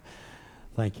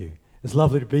Thank you. It's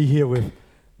lovely to be here with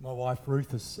my wife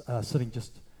Ruth is sitting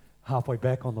just halfway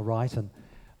back on the right,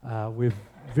 and we've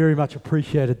very much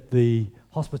appreciated the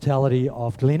hospitality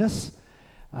of Glennis.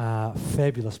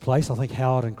 Fabulous place. I think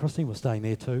Howard and Christine were staying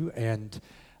there too, and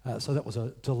so that was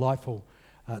a delightful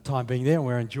time being there, and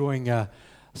we're enjoying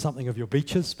something of your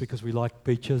beaches because we like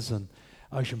beaches and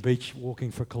Ocean Beach,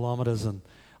 walking for kilometres, and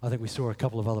I think we saw a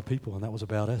couple of other people, and that was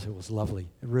about it. It was lovely,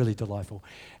 really delightful.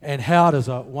 And Howard is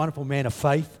a wonderful man of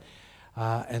faith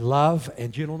and love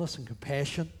and gentleness and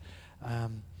compassion.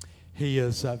 He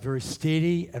is very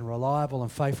steady and reliable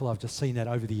and faithful. I've just seen that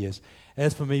over the years.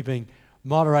 As for me being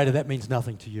moderator, that means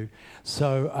nothing to you.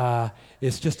 So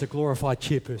it's just a glorified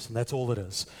chairperson. That's all it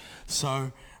is.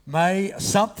 So may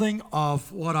something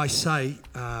of what I say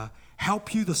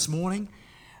help you this morning.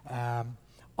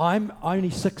 I'm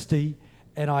only 60,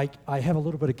 and I have a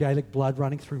little bit of Gaelic blood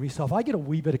running through me. So if I get a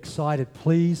wee bit excited,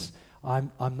 please,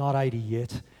 I'm not 80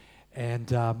 yet,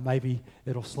 and maybe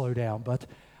it'll slow down. But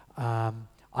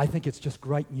I think it's just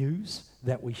great news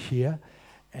that we share,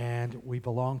 and we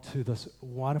belong to this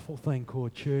wonderful thing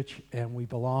called church, and we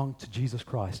belong to Jesus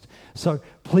Christ. So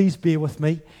please bear with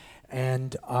me,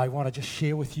 and I want to just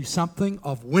share with you something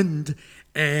of wind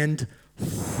and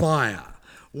fire.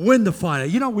 Wind and fire.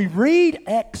 You know, we read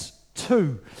Acts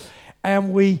 2,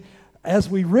 and as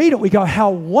we read it, we go,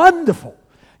 how wonderful.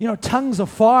 You know, tongues of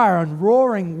fire and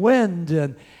roaring wind,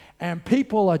 and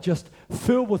people are just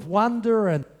filled with wonder,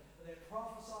 and they're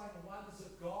prophesying the wonders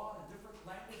of God in different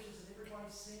languages, and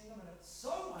everybody's seeing them, and it's so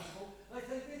wonderful, they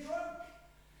think they're drunk.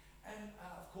 And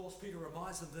of course, Peter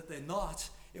reminds them that they're not.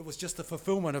 It was just the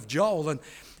fulfillment of Joel, and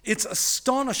it's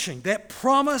astonishing, that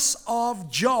promise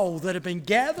of Joel that had been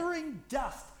gathering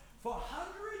dust for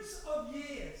hundreds of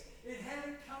years, it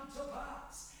hadn't come to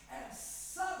pass, and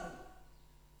suddenly,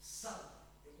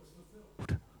 it was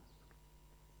fulfilled.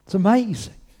 It's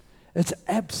amazing. It's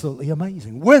absolutely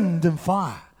amazing. Wind and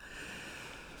fire.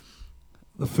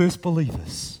 The first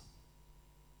believers,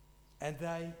 and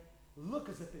they look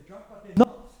as if they're drunk, but they're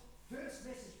not. First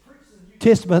message preached in the New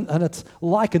Testament, and it's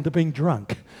likened to being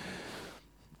drunk.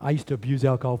 I used to abuse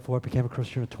alcohol before I became a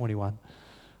Christian at 21.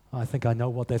 I think I know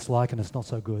what that's like, and it's not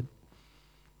so good.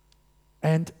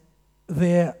 And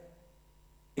they're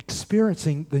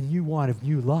experiencing the new wine of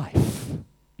new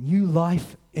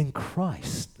life in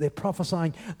Christ. They're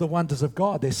prophesying the wonders of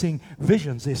God. They're seeing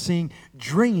visions. They're seeing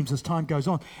dreams as time goes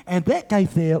on. And that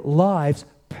gave their lives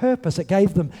purpose. It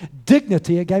gave them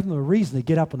dignity. It gave them a reason to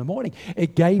get up in the morning.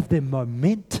 It gave them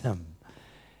momentum.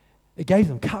 It gave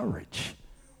them courage.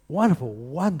 Wonderful,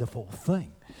 wonderful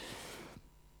thing.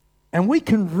 And we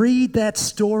can read that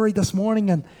story this morning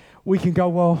and we can go,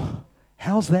 well,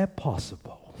 how's that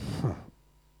possible?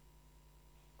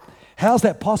 How's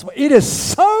that possible? It is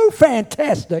so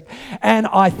fantastic. And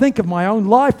I think of my own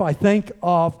life. I think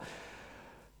of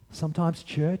sometimes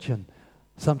church and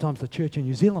sometimes the church in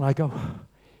New Zealand. I go,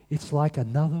 it's like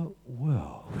another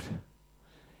world.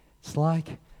 It's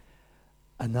like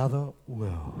another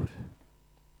world.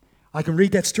 I can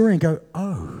read that story and go,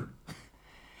 oh.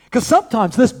 Because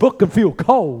sometimes this book can feel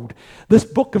cold. This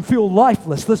book can feel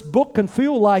lifeless. This book can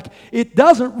feel like it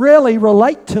doesn't really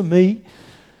relate to me.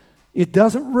 It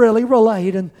doesn't really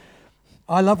relate. And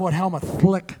I love what Helmut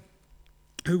Flick,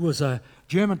 who was a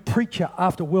German preacher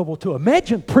after World War II.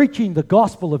 Imagine preaching the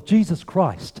gospel of Jesus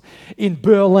Christ in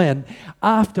Berlin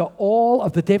after all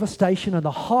of the devastation and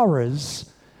the horrors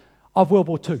of World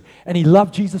War II. And he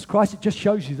loved Jesus Christ. It just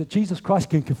shows you that Jesus Christ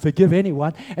can forgive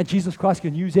anyone, and Jesus Christ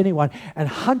can use anyone, and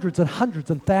hundreds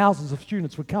and thousands of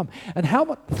students would come. And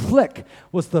Helmut Flick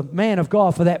was the man of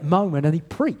God for that moment, and he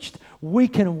preached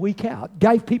week in and week out,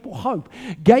 gave people hope,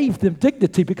 gave them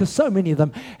dignity, because so many of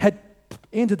them had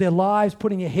ended their lives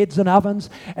putting their heads in ovens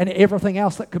and everything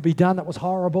else that could be done that was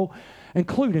horrible,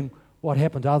 including what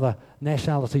happened to other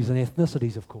nationalities and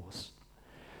ethnicities, of course.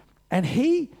 And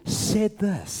he said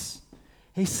this.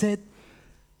 He said,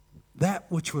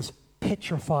 that which was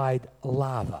petrified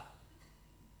lava.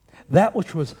 That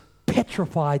which was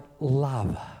petrified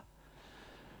lava.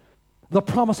 The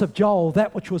promise of Joel,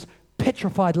 that which was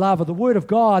petrified lava, the word of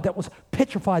God that was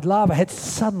petrified lava had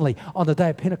suddenly, on the day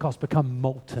of Pentecost, become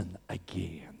molten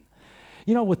again.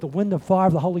 You know, with the wind and fire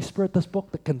of the Holy Spirit, this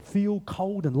book that can feel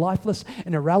cold and lifeless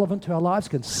and irrelevant to our lives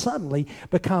can suddenly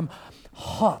become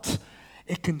hot.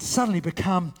 It can suddenly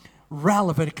become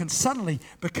relevant. It can suddenly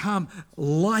become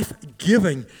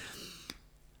life-giving.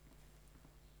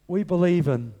 We believe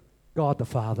in God the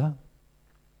Father.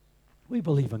 We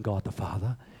believe in God the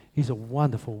Father. He's a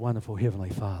wonderful, wonderful Heavenly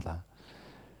Father.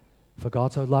 For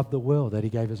God so loved the world that He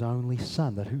gave His only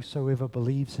Son, that whosoever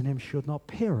believes in Him should not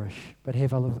perish, but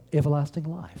have everlasting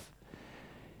life.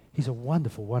 He's a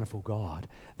wonderful, wonderful God.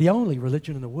 The only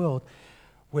religion in the world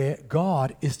where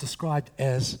God is described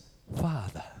as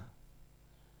Father.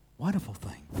 Wonderful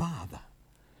thing, Father.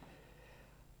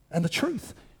 And the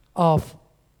truth of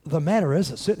the matter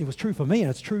is, it certainly was true for me, and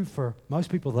it's true for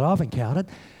most people that I've encountered,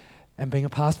 and being a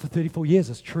pastor for 34 years,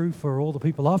 it's true for all the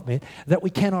people I've met, that we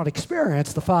cannot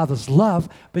experience the Father's love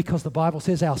because the Bible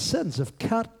says our sins have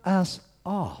cut us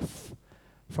off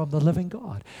from the living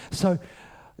God. So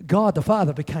God the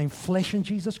Father became flesh in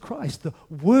Jesus Christ. The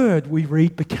Word, we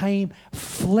read, became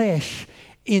flesh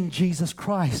in Jesus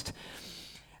Christ.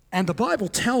 And the Bible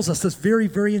tells us this very,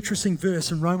 very interesting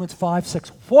verse in Romans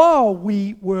 5:6. While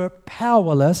we were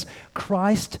powerless,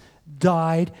 Christ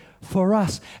died for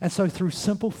us. And so through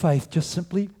simple faith, just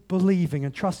simply believing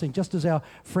and trusting, just as our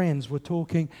friends were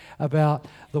talking about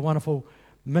the wonderful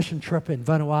mission trip in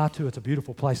Vanuatu. It's a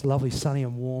beautiful place, lovely, sunny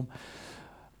and warm.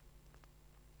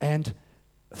 And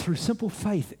through simple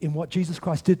faith in what Jesus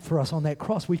Christ did for us on that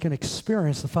cross, we can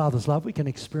experience the Father's love, we can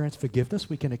experience forgiveness,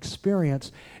 we can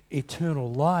experience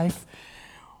eternal life.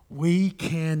 We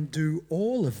can do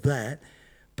all of that,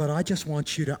 but I just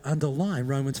want you to underline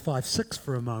Romans 5:6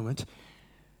 for a moment.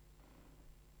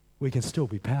 We can still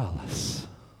be powerless.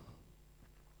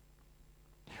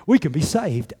 We can be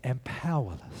saved and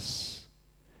powerless.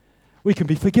 We can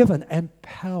be forgiven and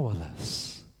powerless.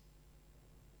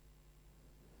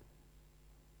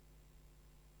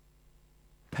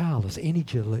 Powerless,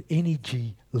 energyless.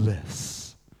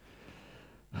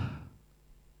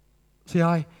 See,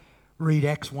 I read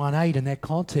Acts 1:8 in that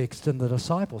context, and the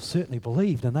disciples certainly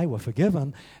believed, and they were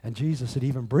forgiven, and Jesus had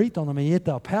even breathed on them, and yet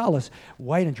they were powerless.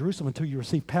 Wait in Jerusalem until you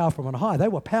receive power from on high. They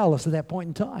were powerless at that point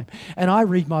in time. And I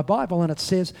read my Bible, and it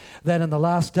says that in the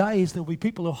last days there will be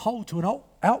people who hold to an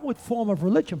outward form of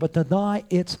religion but deny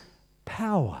its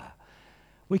power.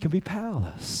 We can be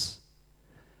powerless.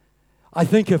 I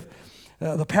think of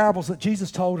the parables that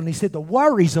Jesus told, and he said, the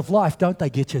worries of life, don't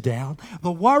they get you down?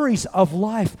 The worries of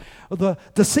life, the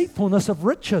deceitfulness of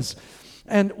riches.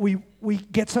 And we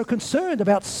get so concerned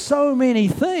about so many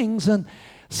things, and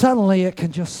suddenly it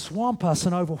can just swamp us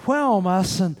and overwhelm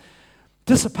us and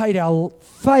dissipate our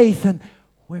faith, and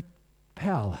we're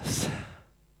powerless.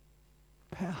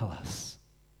 Powerless.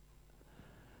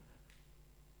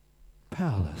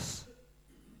 Powerless.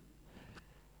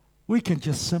 We can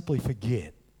just simply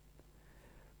forget.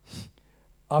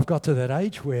 I've got to that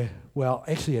age where, well,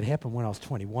 actually it happened when I was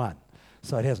 21,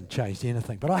 so it hasn't changed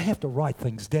anything. But I have to write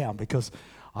things down because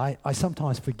I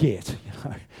sometimes forget.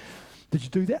 Did you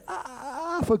do that?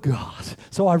 I forgot.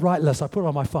 So I write lists. I put it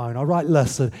on my phone. I write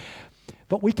lists.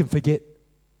 But we can forget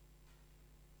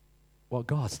what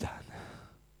God's done.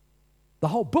 The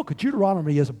whole book of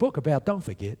Deuteronomy is a book about don't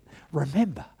forget.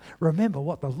 Remember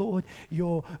what the Lord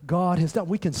your God has done.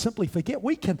 We can simply forget.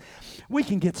 We can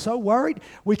get so worried.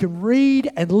 We can read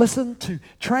and listen to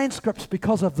transcripts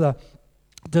because of the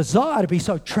desire to be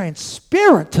so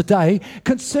transparent today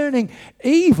concerning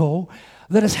evil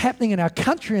that is happening in our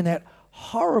country, and that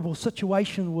horrible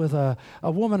situation with a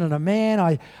woman and a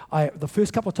man. The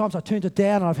first couple of times I turned it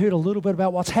down, and I've heard a little bit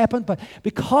about what's happened, but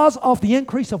because of the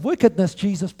increase of wickedness,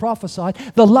 Jesus prophesied,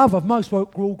 the love of most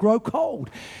will grow cold.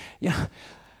 Yeah.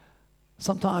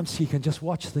 Sometimes you can just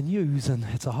watch the news, and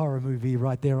it's a horror movie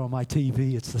right there on my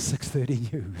TV. It's the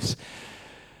 6:30 news.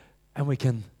 And we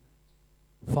can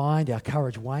find our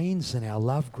courage wanes and our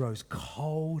love grows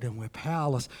cold and we're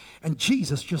powerless. And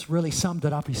Jesus just really summed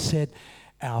it up. He said,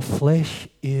 our flesh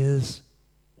is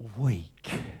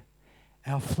weak.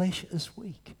 Our flesh is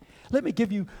weak. Let me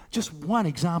give you just one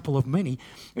example of many.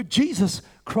 Jesus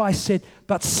Christ said,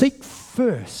 but seek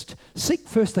first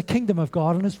the kingdom of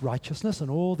God and his righteousness,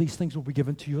 and all these things will be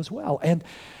given to you as well. And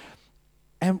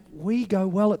we go,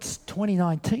 well, it's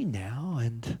 2019 now,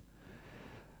 and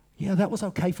yeah, that was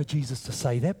okay for Jesus to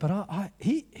say that, but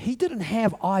he didn't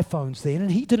have iPhones then,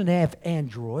 and he didn't have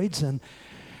Androids, and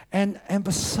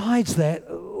besides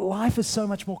that, life is so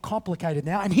much more complicated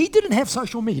now, and he didn't have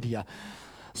social media.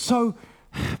 So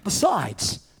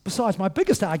besides, my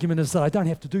biggest argument is that I don't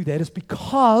have to do that is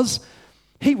because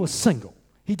he was single.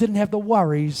 He didn't have the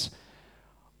worries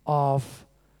of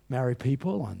married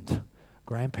people and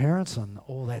grandparents and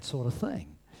all that sort of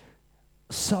thing.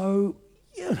 So,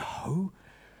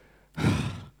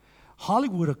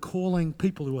 Hollywood are calling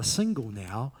people who are single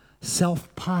now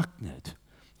self-partnered.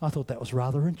 I thought that was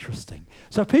rather interesting.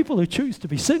 So people who choose to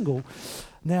be single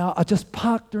now are just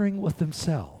partnering with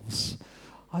themselves.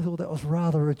 I thought that was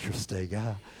rather interesting.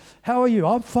 How are you?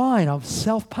 I'm fine. I'm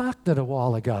self-partnered a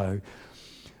while ago.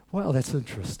 Well, that's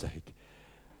interesting.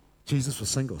 Jesus was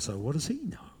single, so what does he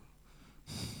know?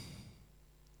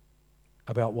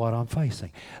 about what I'm facing.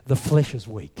 The flesh is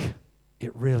weak.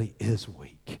 It really is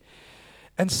weak.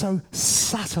 And so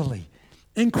subtly,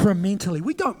 incrementally,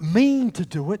 we don't mean to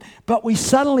do it, but we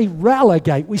suddenly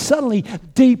relegate, we suddenly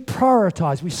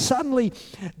deprioritize, we suddenly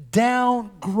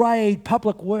downgrade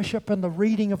public worship and the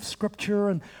reading of Scripture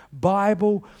and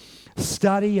Bible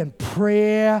study and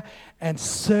prayer and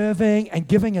serving and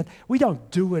giving it. We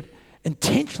don't do it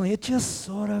intentionally. It just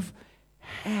sort of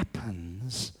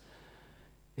happens.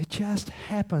 It just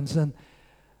happens, and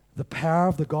the power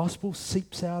of the gospel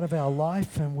seeps out of our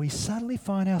life, and we suddenly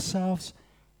find ourselves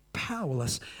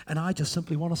powerless. And I just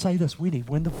simply want to say this: we need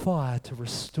wind of fire to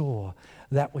restore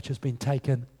that which has been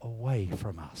taken away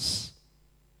from us.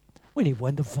 We need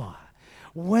wind of fire.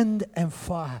 Wind and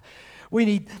fire. We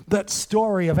need that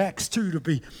story of Acts 2 to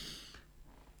be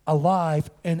alive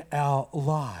in our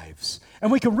lives.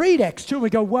 And we can read Acts 2 and we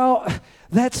go, well,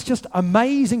 that's just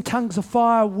amazing, tongues of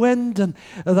fire, wind, and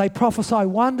they prophesy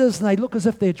wonders, and they look as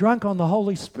if they're drunk on the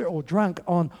Holy Spirit or drunk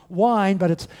on wine,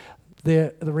 but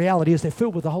the reality is they're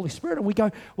filled with the Holy Spirit. And we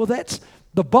go, well, that's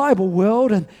the Bible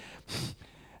world, and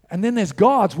then there's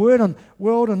God's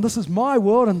world, and this is my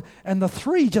world, and the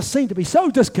three just seem to be so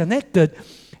disconnected.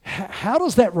 How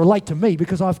does that relate to me?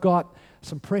 Because I've got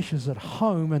some pressures at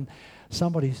home, and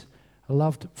somebody's a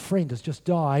loved friend has just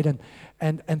died,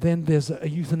 and then there's a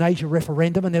euthanasia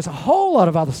referendum, and there's a whole lot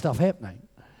of other stuff happening.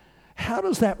 How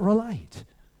does that relate?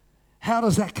 How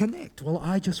does that connect? Well,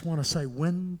 I just want to say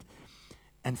wind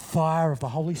and fire of the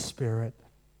Holy Spirit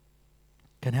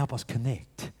can help us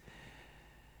connect.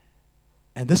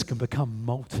 And this can become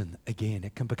molten again.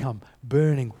 It can become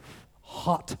burning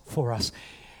hot for us.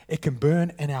 It can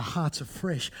burn in our hearts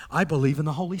afresh. I believe in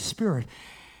the Holy Spirit.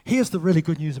 Here's the really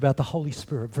good news about the Holy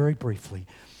Spirit, very briefly.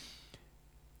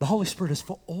 The Holy Spirit is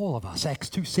for all of us. Acts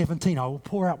 2:17, I will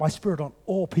pour out my Spirit on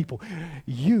all people.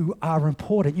 You are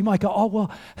important. You might go, oh,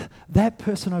 well, that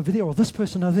person over there or this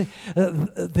person over there,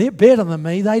 they're better than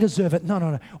me. They deserve it.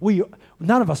 No.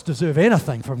 None of us deserve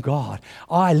anything from God.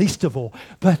 I least of all.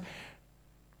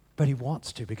 But He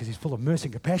wants to, because He's full of mercy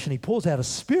and compassion. He pours out His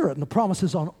Spirit, and the promise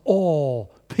is on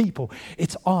all people.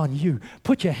 It's on you.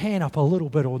 Put your hand up a little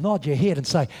bit or nod your head and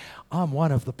say, I'm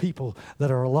one of the people that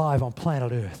are alive on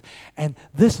planet Earth. And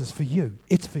this is for you.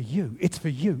 It's for you. It's for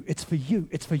you. It's for you.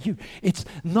 It's for you. It's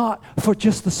not for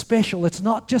just the special. It's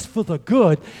not just for the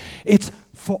good. It's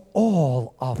for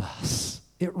all of us.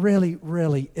 It really,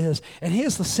 really is. And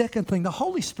here's the second thing. The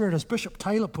Holy Spirit, as Bishop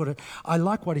Taylor put it, I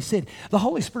like what he said. The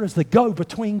Holy Spirit is the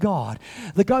go-between God.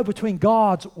 The go-between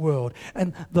God's world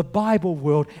and the Bible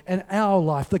world and our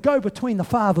life. The go-between the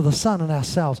Father, the Son, and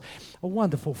ourselves. A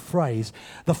wonderful phrase.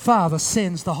 The Father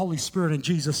sends the Holy Spirit in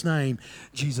Jesus' name,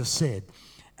 Jesus said.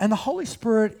 And the Holy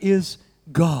Spirit is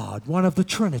God, one of the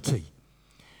Trinity.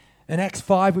 In Acts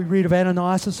 5, we read of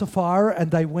Ananias and Sapphira, and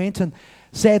they went and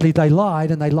sadly, they lied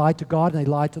to God, and they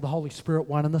lied to the Holy Spirit,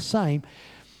 one and the same.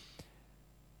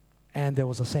 And there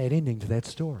was a sad ending to that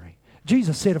story.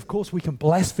 Jesus said, of course, we can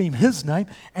blaspheme His name,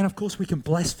 and of course, we can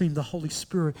blaspheme the Holy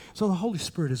Spirit. So the Holy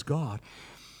Spirit is God.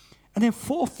 And then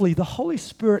fourthly, the Holy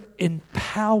Spirit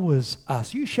empowers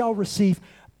us. You shall receive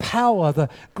power. The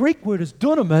Greek word is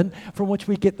dunamin, from which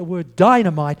we get the word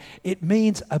dynamite. It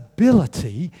means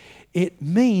ability. It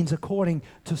means, according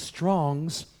to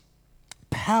Strong's,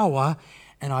 power.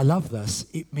 And I love this,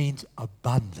 it means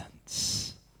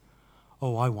abundance.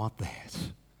 Oh, I want that.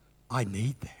 I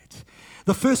need that.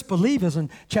 The first believers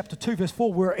in chapter 2, verse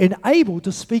 4 were enabled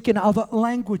to speak in other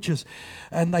languages,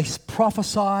 and they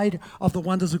prophesied of the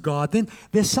wonders of God. Then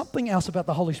there's something else about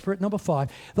the Holy Spirit. Number 5,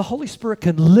 the Holy Spirit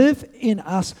can live in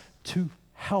us to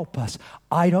help us.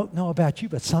 I don't know about you,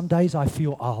 but some days I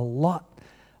feel a lot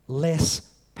less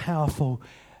powerful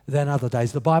than other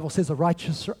days. The Bible says the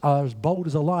righteous are as bold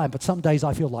as a lion, but some days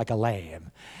I feel like a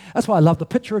lamb. That's why I love the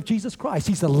picture of Jesus Christ.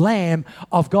 He's the Lamb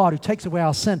of God who takes away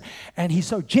our sin, and He's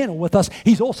so gentle with us.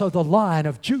 He's also the Lion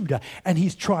of Judah, and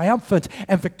He's triumphant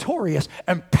and victorious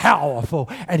and powerful,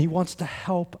 and He wants to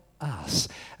help us.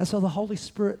 And so the Holy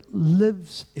Spirit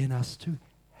lives in us to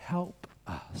help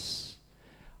us.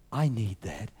 I need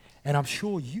that, and I'm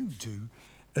sure you do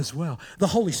as well. The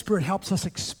Holy Spirit helps us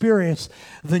experience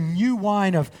the new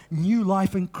wine of new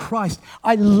life in Christ.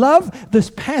 I love this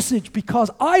passage because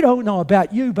I don't know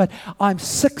about you, but I'm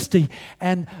 60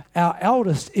 and our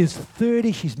eldest is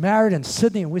 30. She's married in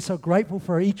Sydney, and we're so grateful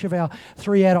for each of our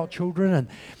 3 adult children.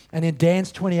 And then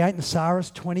Dan's 28 and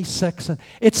Sarah's 26. And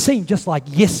it seemed just like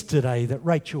yesterday that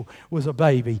Rachel was a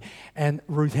baby and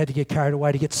Ruth had to get carried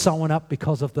away to get sewn up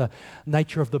because of the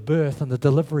nature of the birth and the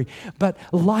delivery. But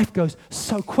life goes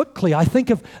so quickly. I think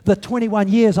of the 21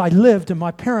 years I lived, and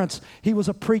my parents, he was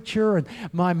a preacher, and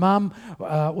my mum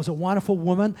was a wonderful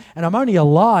woman, and I'm only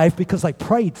alive because they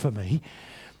prayed for me.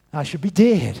 I should be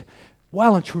dead,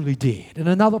 well and truly dead, in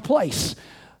another place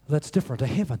that's different to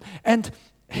heaven. And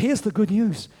here's the good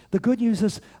news. The good news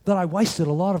is that I wasted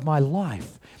a lot of my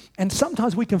life. And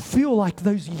sometimes we can feel like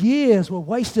those years were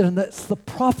wasted, and that's the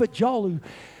prophet Joel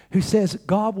who says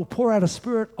God will pour out a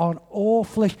spirit on all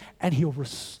flesh and he'll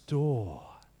restore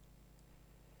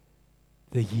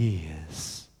the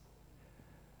years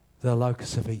the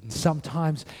locusts have eaten.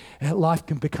 Sometimes life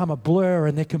can become a blur,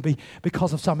 and there can be,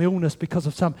 because of some illness, because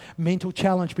of some mental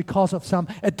challenge, because of some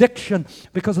addiction,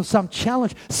 because of some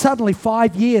challenge, suddenly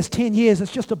 5 years, 10 years,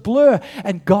 it's just a blur,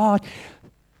 and God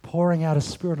pouring out His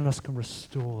Spirit in us can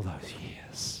restore those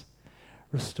years.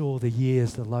 Restore the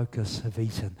years the locusts have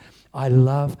eaten. I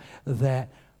love that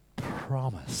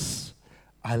promise.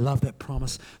 I love that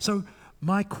promise. So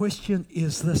my question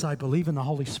is this: I believe in the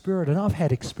Holy Spirit, and I've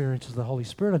had experiences of the Holy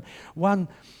Spirit. And one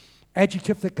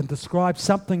adjective that can describe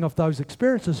something of those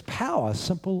experiences, power,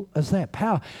 simple as that,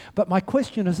 power. But my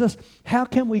question is this: how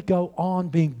can we go on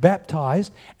being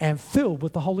baptized and filled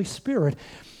with the Holy Spirit?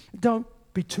 Don't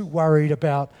be too worried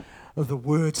about the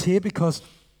words here, because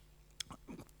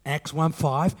Acts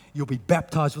 1:5, you'll be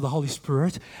baptized with the Holy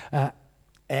Spirit.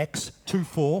 Acts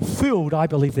 2:4, filled, I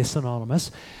believe they're synonymous.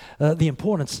 The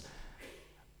important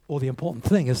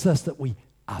thing is this: that we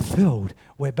are filled.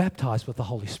 We're baptized with the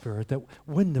Holy Spirit. That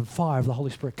wind and fire of the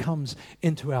Holy Spirit comes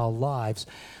into our lives.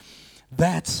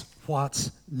 That's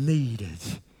what's needed.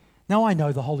 Now, I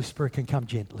know the Holy Spirit can come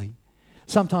gently.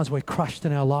 Sometimes we're crushed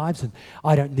in our lives, and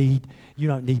you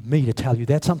don't need me to tell you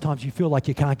that. Sometimes you feel like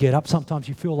you can't get up. Sometimes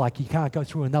you feel like you can't go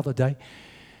through another day.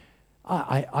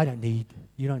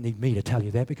 You don't need me to tell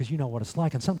you that, because you know what it's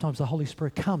like. And sometimes the Holy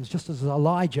Spirit comes, just as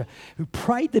Elijah, who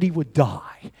prayed that he would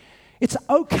die. It's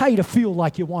okay to feel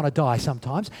like you want to die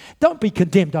sometimes. Don't be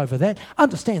condemned over that.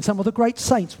 Understand, some of the great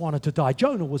saints wanted to die.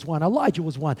 Jonah was one. Elijah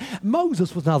was one.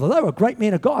 Moses was another. They were great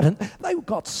men of God, and they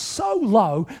got so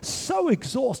low, so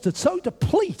exhausted, so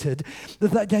depleted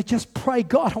that they just pray,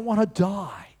 God, I want to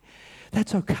die.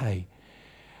 That's okay.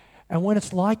 And when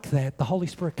it's like that, the Holy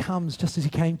Spirit comes just as He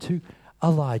came to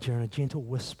Elijah in a gentle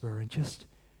whisper and just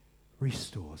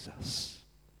restores us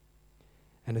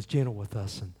and is gentle with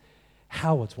us. And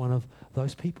Howard's one of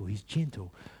those people. He's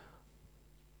gentle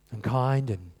and kind,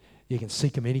 and you can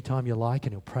seek him anytime you like,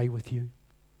 and he'll pray with you.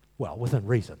 Well, within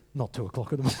reason, not 2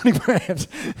 o'clock in the morning perhaps.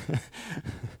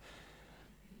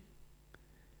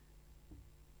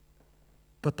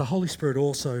 But the Holy Spirit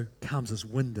also comes as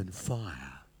wind and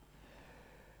fire.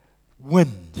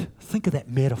 Wind, think of that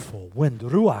metaphor. Wind,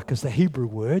 ruach is the Hebrew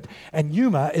word, and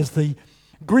pneuma is the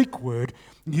Greek word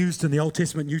used in the Old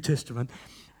Testament, New Testament.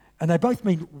 And they both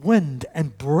mean wind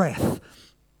and breath.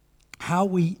 How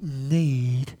we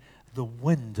need the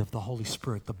wind of the Holy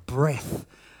Spirit, the breath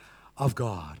of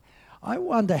God. I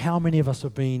wonder how many of us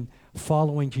have been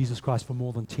following Jesus Christ for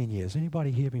more than 10 years.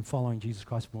 Anybody here been following Jesus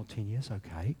Christ for more than 10 years?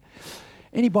 Okay.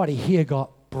 Anybody here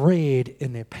got bread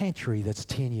in their pantry that's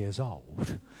 10 years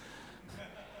old?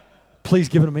 Please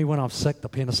give it to me when I'm sick. The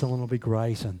penicillin will be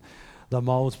great, and the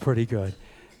mold's pretty good.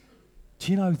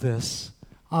 Do you know this?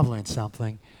 I've learned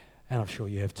something, and I'm sure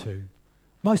you have too.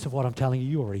 Most of what I'm telling you,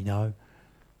 you already know.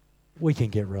 We can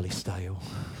get really stale.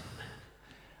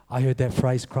 I heard that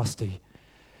phrase, crusty.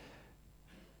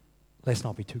 Let's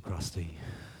not be too crusty.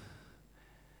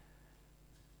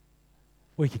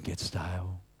 We can get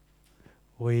stale.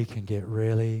 We can get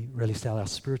really, really stale. Our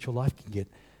spiritual life can get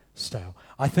stale.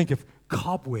 I think of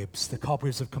cobwebs, the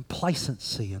cobwebs of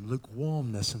complacency and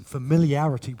lukewarmness and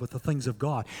familiarity with the things of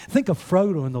God. Think of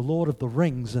Frodo in The Lord of the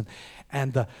Rings,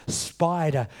 and the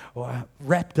spider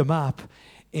wrapped him up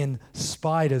in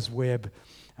spider's web,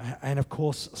 and of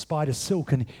course spider's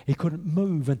silk, and he couldn't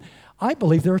move. And I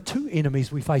believe there are two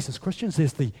enemies we face as Christians.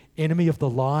 There's the enemy of the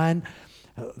lion,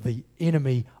 the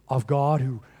enemy of God,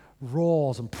 who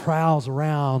roars and prowls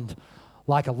around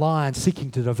like a lion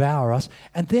seeking to devour us.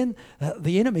 And then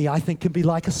the enemy, I think, can be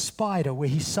like a spider, where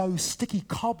he sows sticky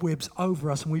cobwebs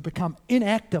over us and we become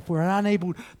inactive. We're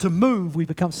unable to move. We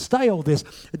become stale. There's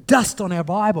dust on our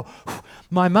Bible.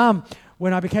 My mum,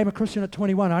 when I became a Christian at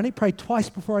 21, I only prayed twice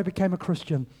before I became a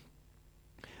Christian,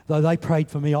 though they prayed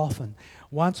for me often.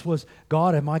 Once was,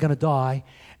 God, am I going to die?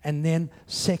 And then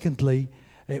secondly,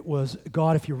 it was,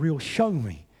 God, if you're real, show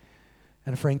me.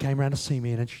 And a friend came around to see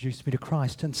me and introduced me to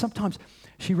Christ. And sometimes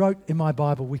she wrote in my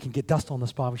Bible, we can get dust on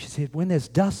this Bible. She said, when there's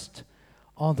dust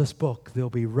on this book, there'll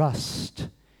be rust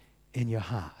in your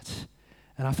heart.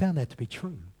 And I found that to be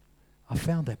true. I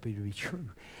found that to be true.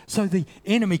 So the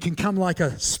enemy can come like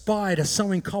a spider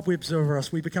sowing cobwebs over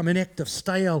us. We become inactive,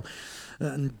 stale,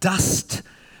 and dust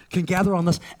can gather on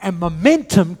us. And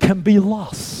momentum can be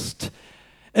lost.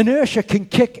 Inertia can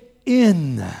kick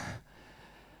in.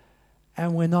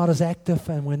 And we're not as active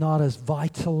and we're not as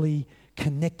vitally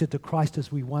connected to Christ as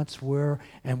we once were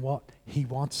and what He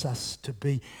wants us to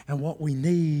be. And what we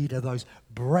need are those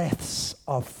breaths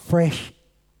of fresh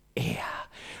air.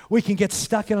 We can get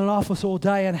stuck in an office all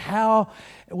day, and how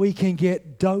we can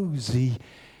get dozy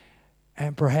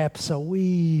and perhaps a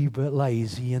wee bit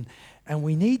lazy. And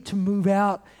we need to move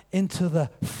out into the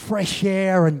fresh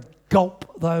air and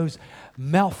gulp those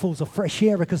mouthfuls of fresh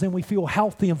air, because then we feel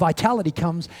healthy and vitality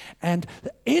comes and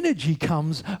the energy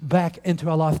comes back into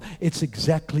our life. It's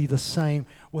exactly the same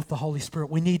with the Holy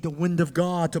Spirit. We need the wind of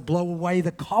God to blow away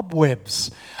the cobwebs.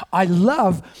 I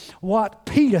love what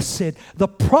Peter said. The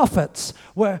prophets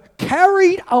were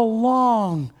carried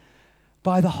along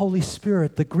by the Holy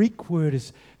Spirit. The Greek word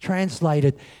is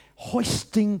translated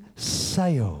hoisting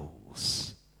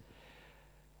sails.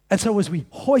 And so as we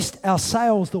hoist our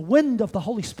sails, the wind of the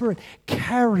Holy Spirit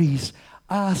carries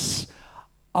us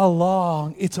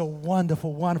along. It's a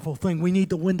wonderful, wonderful thing. We need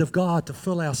the wind of God to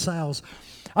fill our sails.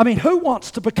 I mean, who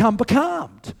wants to become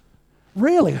becalmed?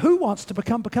 Really, who wants to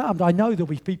become becalmed? I know there'll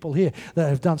be people here that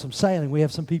have done some sailing. We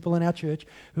have some people in our church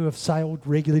who have sailed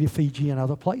regularly to Fiji and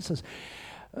other places.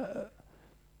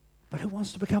 But who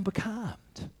wants to become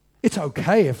becalmed? It's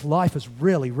okay if life is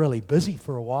really, really busy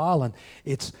for a while and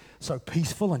it's so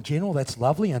peaceful and gentle. That's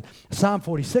lovely. And Psalm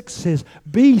 46 says,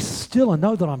 be still and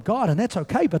know that I'm God. And that's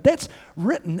okay, but that's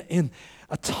written in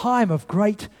a time of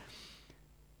great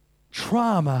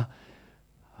trauma,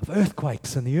 of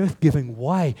earthquakes and the earth giving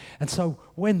way. And so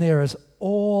when there is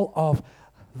all of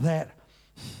that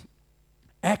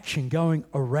action going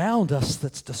around us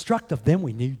that's destructive, then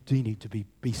we do need to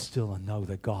be still and know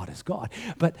that God is God.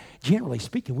 But generally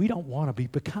speaking, we don't want to be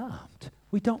becalmed.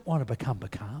 We don't want to become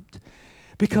becalmed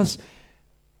because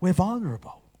we're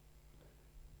vulnerable.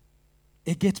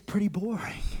 It gets pretty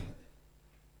boring.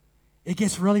 It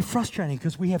gets really frustrating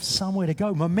because we have somewhere to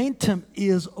go. Momentum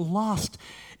is lost.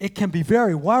 It can be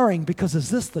very worrying because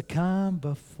is this the calm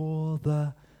before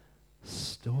the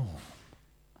storm?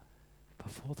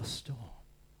 Before the storm.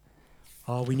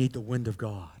 Oh, we need the wind of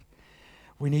God.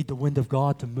 We need the wind of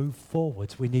God to move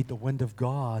forwards. We need the wind of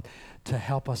God to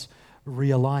help us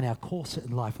realign our course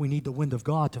in life. We need the wind of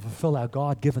God to fulfill our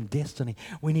God-given destiny.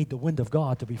 We need the wind of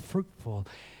God to be fruitful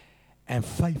and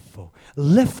faithful.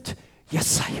 Lift your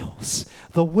sails.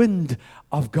 The wind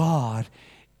of God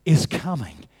is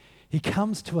coming. He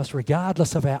comes to us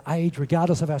regardless of our age,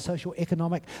 regardless of our social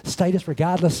economic status,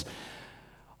 regardless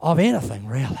of anything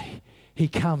really. He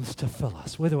comes to fill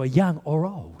us, whether we're young or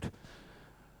old.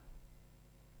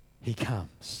 He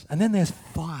comes. And then there's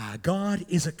fire. God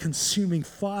is a consuming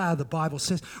fire, the Bible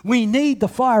says. We need the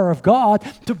fire of God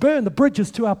to burn the bridges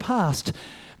to our past.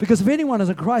 Because if anyone is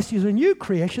in Christ, he is a new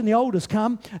creation. The old has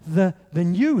come, the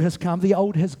new has come, the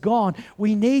old has gone.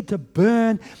 We need to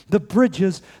burn the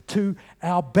bridges to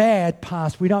our bad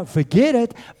past. We don't forget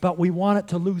it, but we want it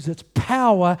to lose its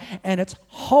power and its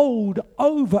hold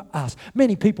over us.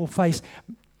 Many people face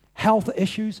health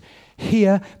issues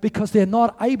here because they're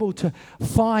not able to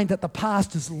find that the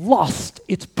past has lost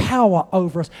its power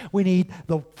over us. We need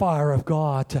the fire of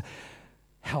God to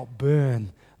help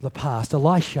burn the past.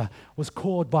 Elisha was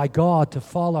called by God to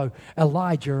follow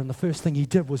Elijah, and the first thing he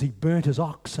did was he burnt his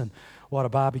oxen. What a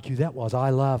barbecue that was. I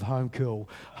love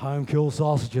home-kill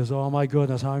sausages. Oh my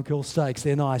goodness, home-kill steaks,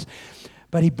 they're nice.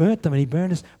 But he burnt them, and he burned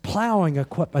his plowing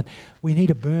equipment. We need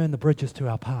to burn the bridges to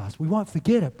our past. We won't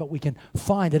forget it, but we can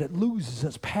find that it loses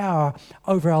its power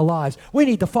over our lives. We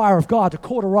need the fire of God to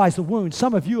cauterize the wounds.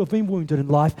 Some of you have been wounded in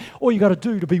life. All you got to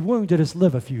do to be wounded is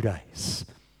live a few days.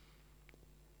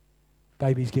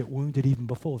 Babies get wounded even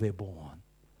before they're born.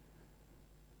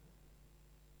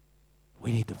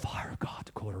 We need the fire of God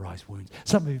to cauterize wounds.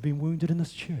 Some of you have been wounded in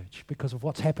this church because of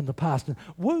what's happened in the past. And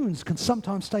wounds can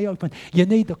sometimes stay open. You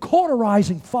need the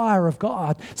cauterizing fire of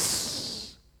God so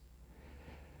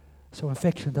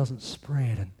infection doesn't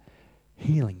spread and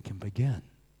healing can begin.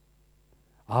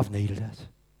 I've needed it,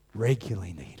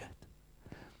 regularly need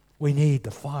it. We need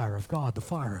the fire of God, the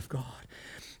fire of God.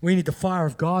 We need the fire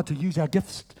of God to use our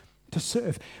gifts to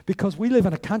serve, because we live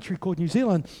in a country called New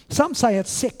Zealand. Some say it's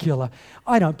secular.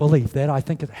 I don't believe that. I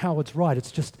think Howard's right.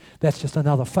 That's just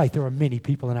another faith. There are many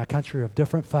people in our country of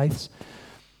different faiths.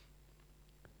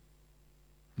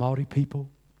 Māori people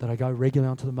that I go regularly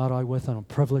onto the marae with, and I'm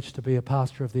privileged to be a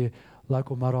pastor of their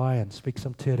local marae and speak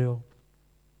some te reo,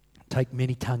 take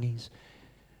many tangis.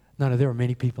 No, there are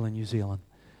many people in New Zealand.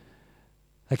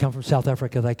 They come from South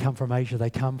Africa, they come from Asia, they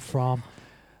come from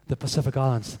the Pacific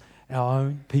Islands. Our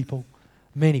own people,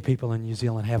 many people in New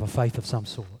Zealand have a faith of some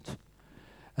sort.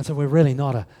 And so we're really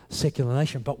not a secular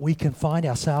nation, but we can find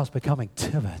ourselves becoming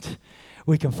timid.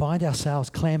 We can find ourselves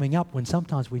clamming up when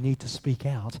sometimes we need to speak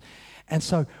out. And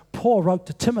so Paul wrote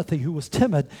to Timothy, who was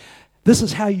timid, this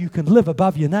is how you can live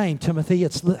above your name, Timothy.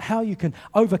 It's how you can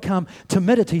overcome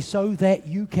timidity so that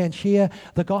you can share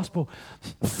the gospel.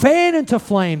 Fan into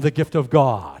flame the gift of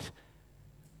God,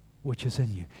 which is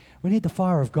in you. We need the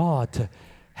fire of God to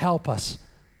help us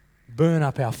burn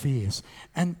up our fears.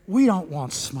 And we don't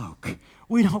want smoke.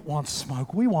 We don't want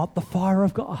smoke. We want the fire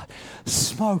of God.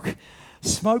 Smoke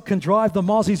can drive the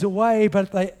mozzies away,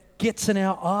 but it gets in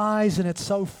our eyes and it's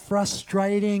so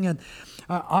frustrating. And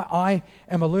I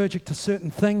am allergic to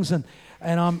certain things, and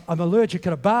I'm allergic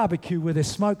at a barbecue where there's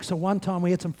smoke. So one time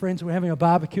we had some friends who were having a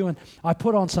barbecue, and I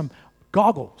put on some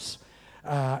goggles.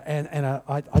 I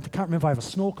can't remember if I have a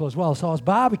snorkel as well. So I was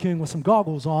barbecuing with some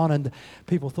goggles on, and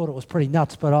people thought it was pretty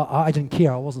nuts, but I didn't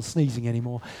care. I wasn't sneezing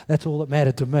anymore. That's all that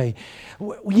mattered to me.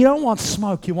 You don't want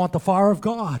smoke. You want the fire of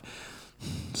God.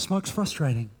 Smoke's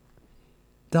frustrating.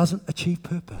 Doesn't achieve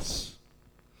purpose.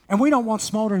 And we don't want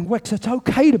smoldering wicks. It's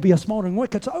okay to be a smoldering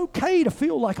wick. It's okay to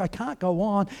feel like I can't go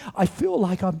on. I feel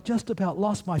like I'm just about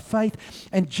lost my faith.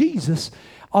 And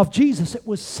of Jesus, it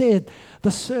was said,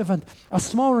 the servant, a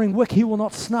smoldering wick he will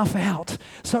not snuff out.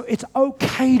 So it's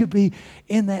okay to be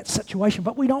in that situation.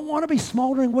 But we don't want to be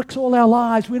smoldering wicks all our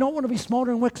lives. We don't want to be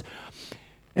smoldering wicks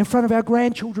in front of our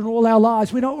grandchildren all our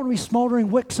lives. We don't want to be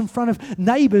smoldering wicks in front of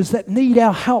neighbors that need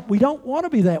our help. We don't want to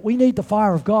be that. We need the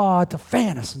fire of God to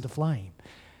fan us into flame.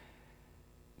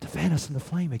 To fan us into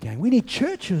flame again. We need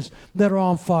churches that are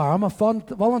on fire. I'm a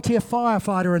volunteer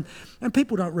firefighter, and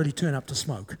people don't really turn up to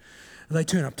smoke. They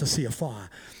turn up to see a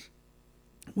fire.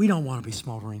 We don't want to be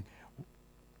smoldering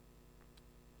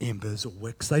embers or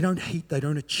wicks. They don't heat, they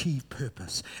don't achieve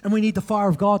purpose. And we need the fire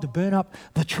of God to burn up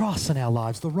the dross in our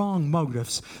lives, the wrong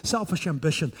motives, selfish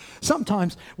ambition.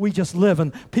 Sometimes we just live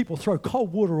and people throw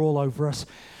cold water all over us.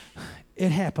 It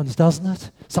happens, doesn't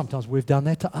it? Sometimes we've done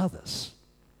that to others.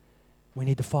 We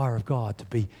need the fire of God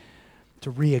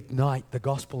to reignite the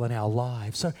gospel in our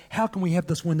lives. So how can we have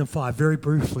this wind and fire? Very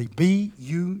briefly, be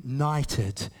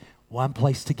united, one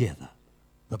place together,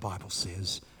 the Bible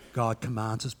says. God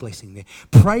commands His blessing there.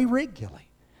 Pray regularly.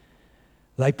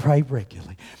 They pray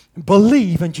regularly.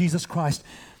 Believe in Jesus Christ.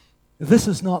 This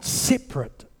is not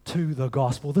separate to the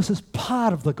gospel. This is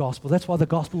part of the gospel. That's why the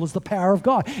gospel is the power of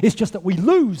God. It's just that we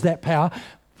lose that power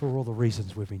for all the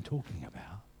reasons we've been talking about.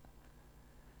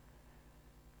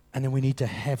 And then we need to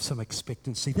have some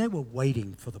expectancy. They were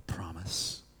waiting for the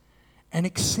promise. And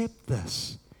accept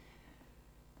this.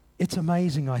 It's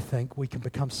amazing, I think, we can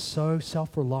become so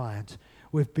self-reliant.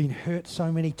 We've been hurt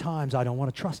so many times, I don't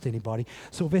want to trust anybody.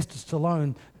 Sylvester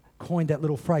Stallone coined that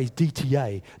little phrase,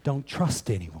 DTA, don't trust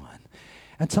anyone.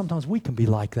 And sometimes we can be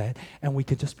like that, and we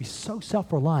can just be so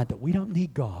self-reliant that we don't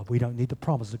need God. We don't need the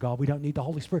promise of God. We don't need the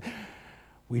Holy Spirit.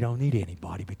 We don't need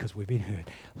anybody because we've been hurt.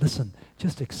 Listen,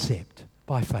 just accept.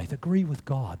 By faith, agree with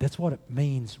God. That's what it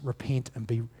means, repent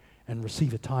and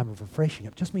receive a time of refreshing.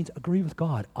 It just means agree with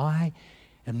God. I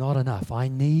am not enough. I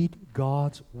need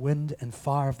God's wind and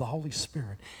fire of the Holy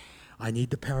Spirit. I need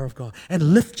the power of God.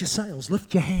 And lift your sails,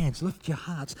 lift your hands, lift your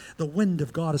hearts. The wind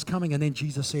of God is coming. And then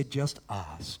Jesus said, just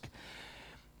ask.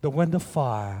 The wind of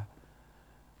fire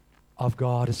of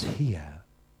God is here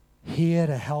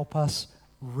to help us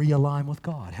realign with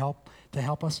God, to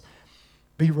help us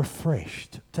be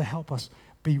refreshed, to help us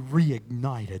be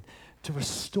reignited, to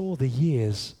restore the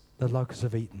years the locusts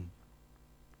have eaten.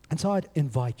 And so I'd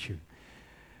invite you.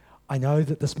 I know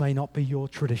that this may not be your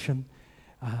tradition,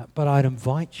 but I'd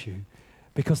invite you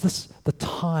because the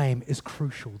time is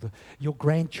crucial. Your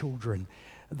grandchildren,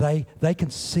 they can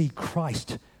see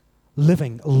Christ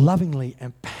living lovingly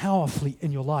and powerfully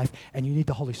in your life, and you need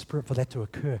the Holy Spirit for that to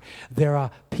occur. There are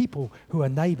people who are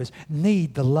neighbors,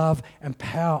 need the love and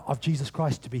power of Jesus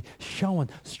Christ to be shown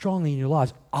strongly in your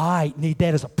lives. I need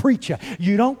that as a preacher.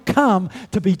 You don't come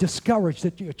to be discouraged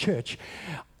at your church.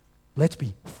 Let's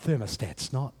be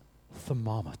thermostats, not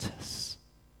thermometers.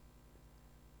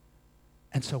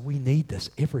 And so we need this.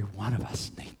 Every one of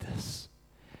us need this.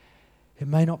 It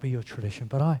may not be your tradition,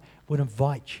 but I would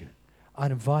invite you.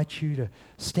 I'd invite you to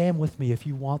stand with me if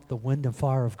you want the wind and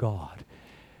fire of God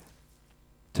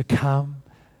to come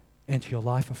into your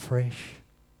life afresh,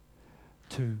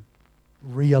 to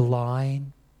realign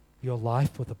your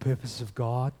life with the purposes of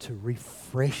God, to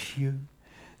refresh you,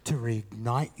 to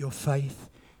reignite your faith,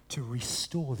 to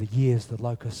restore the years the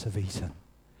locusts have eaten,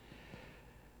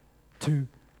 to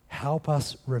help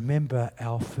us remember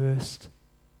our first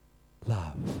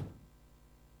love.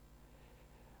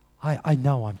 I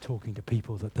know I'm talking to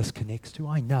people that this connects to.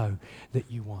 I know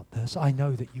that you want this. I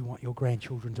know that you want your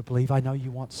grandchildren to believe. I know you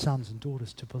want sons and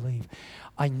daughters to believe.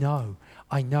 I know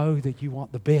that you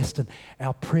want the best, and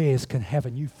our prayers can have a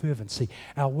new fervency.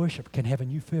 Our worship can have a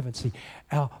new fervency.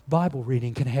 Our Bible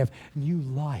reading can have new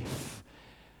life.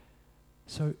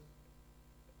 So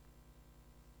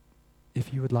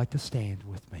if you would like to stand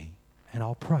with me, and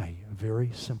I'll pray a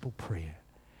very simple prayer.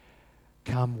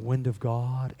 Come, wind of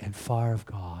God and fire of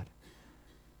God.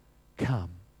 Come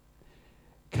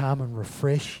and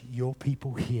refresh your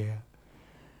people here.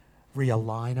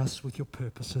 Realign us with your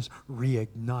purposes.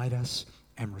 Reignite us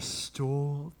and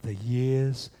restore the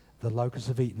years the locusts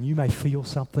have eaten. You may feel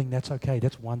something. That's okay.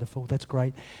 That's wonderful. That's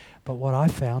great. But what I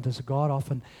found is that God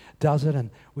often does it and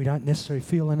we don't necessarily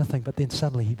feel anything, but then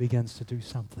suddenly he begins to do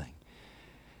something.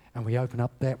 And we open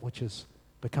up that which has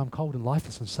become cold and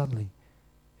lifeless, and suddenly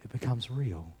it becomes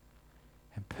real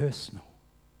and personal.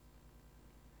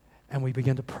 And we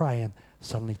begin to pray, and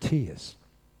suddenly tears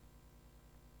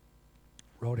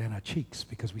roll down our cheeks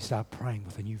because we start praying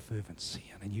with a new fervency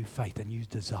and a new faith, a new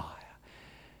desire.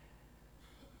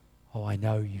 Oh, I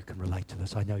know you can relate to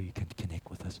this. I know you can connect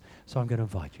with this. So I'm going to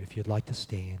invite you, if you'd like to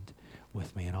stand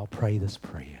with me, and I'll pray this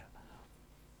prayer.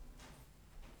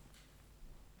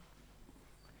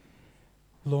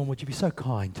 Lord, would you be so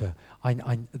kind to...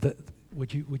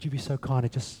 Would you be so kind to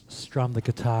just strum the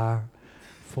guitar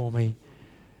for me?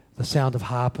 The sound of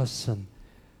harpists and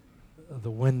the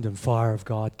wind and fire of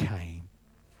God came.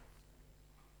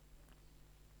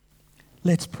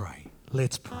 Let's pray.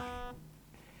 Let's pray.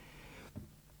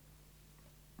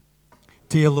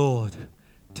 Dear Lord,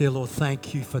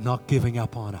 thank you for not giving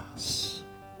up on us.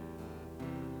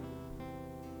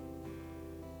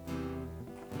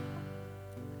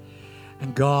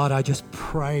 And God, I just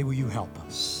pray, will you help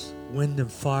us? Wind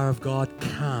and fire of God,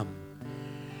 come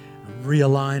and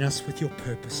realign us with your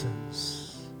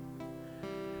purposes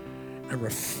and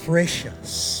refresh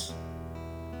us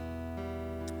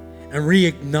and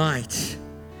reignite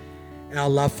our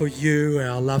love for you,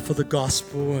 our love for the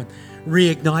gospel, and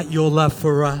reignite your love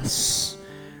for us.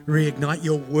 Reignite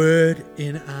your word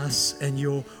in us and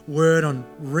your word on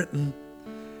written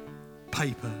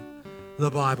paper, the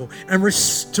Bible, and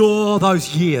restore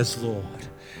those years, Lord.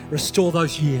 Restore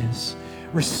those years.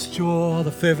 Restore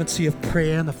the fervency of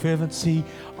prayer and the fervency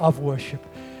of worship.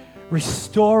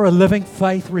 Restore a living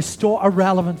faith. Restore a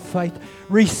relevant faith.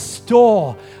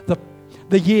 Restore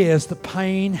the years the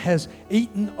pain has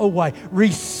eaten away.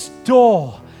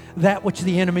 Restore that which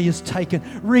the enemy has taken.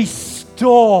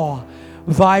 Restore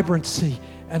vibrancy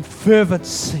and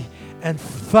fervency and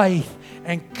faith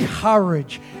and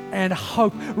courage and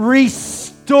hope.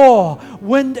 Restore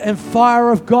wind and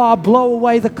fire of God. Blow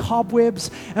away the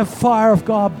cobwebs, and fire of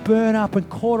God burn up and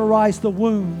cauterize the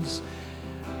wounds.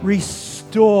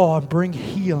 Restore and bring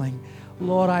healing.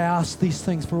 Lord, I ask these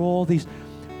things for all these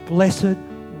blessed,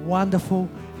 wonderful,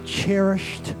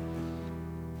 cherished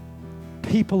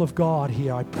people of God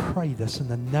here. I pray this in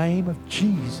the name of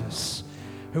Jesus,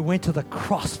 who went to the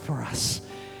cross for us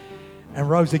and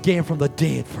rose again from the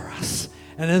dead for us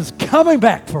and is coming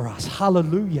back for us.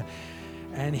 Hallelujah.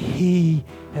 And he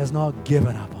has not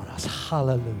given up on us.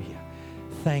 Hallelujah.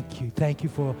 Thank you. Thank you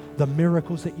for the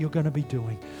miracles that you're going to be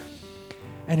doing.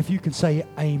 And if you can say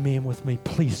amen with me,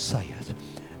 please say it.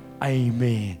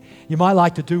 Amen. You might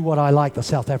like to do what I like the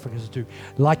South Africans do.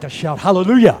 Like to shout,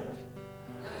 hallelujah.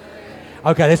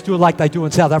 Okay, let's do it like they do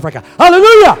in South Africa.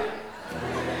 Hallelujah.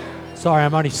 Sorry,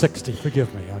 I'm only 60.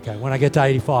 Forgive me. Okay, when I get to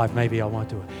 85, maybe I won't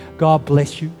do it. God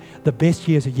bless you. The best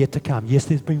years are yet to come. Yes,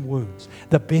 there's been wounds.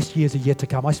 The best years are yet to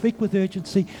come. I speak with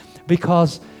urgency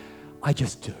because I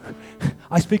just do.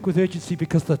 I speak with urgency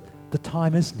because the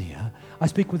time is near. I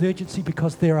speak with urgency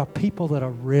because there are people that are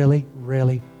really,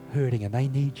 really hurting, and they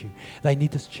need you. They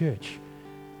need this church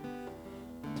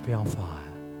to be on fire.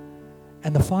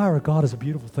 And the fire of God is a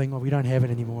beautiful thing. Well, we don't have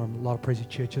it anymore in a lot of Prezi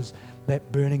churches.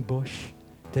 That burning bush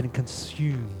didn't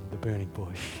consume the burning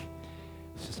bush.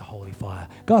 It's just a holy fire.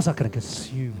 God's not going to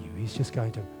consume you. He's just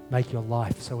going to make your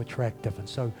life so attractive and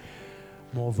so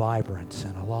more vibrant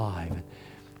and alive. And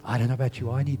I don't know about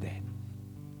you, I need that.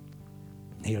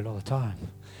 Need it all the time.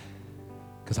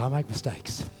 Because I make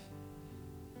mistakes.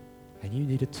 And you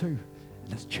need it too. And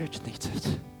this church needs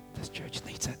it. This church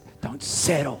needs it. Don't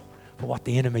settle for what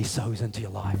the enemy sows into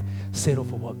your life. Settle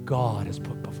for what God has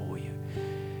put before you.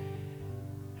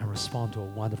 And respond to a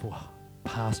wonderful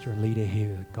pastor and leader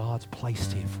here that God's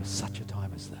placed here for such a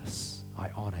time as this. I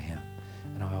honor him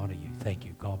and I honor you. Thank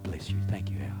you. God bless you. Thank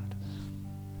you, Howard.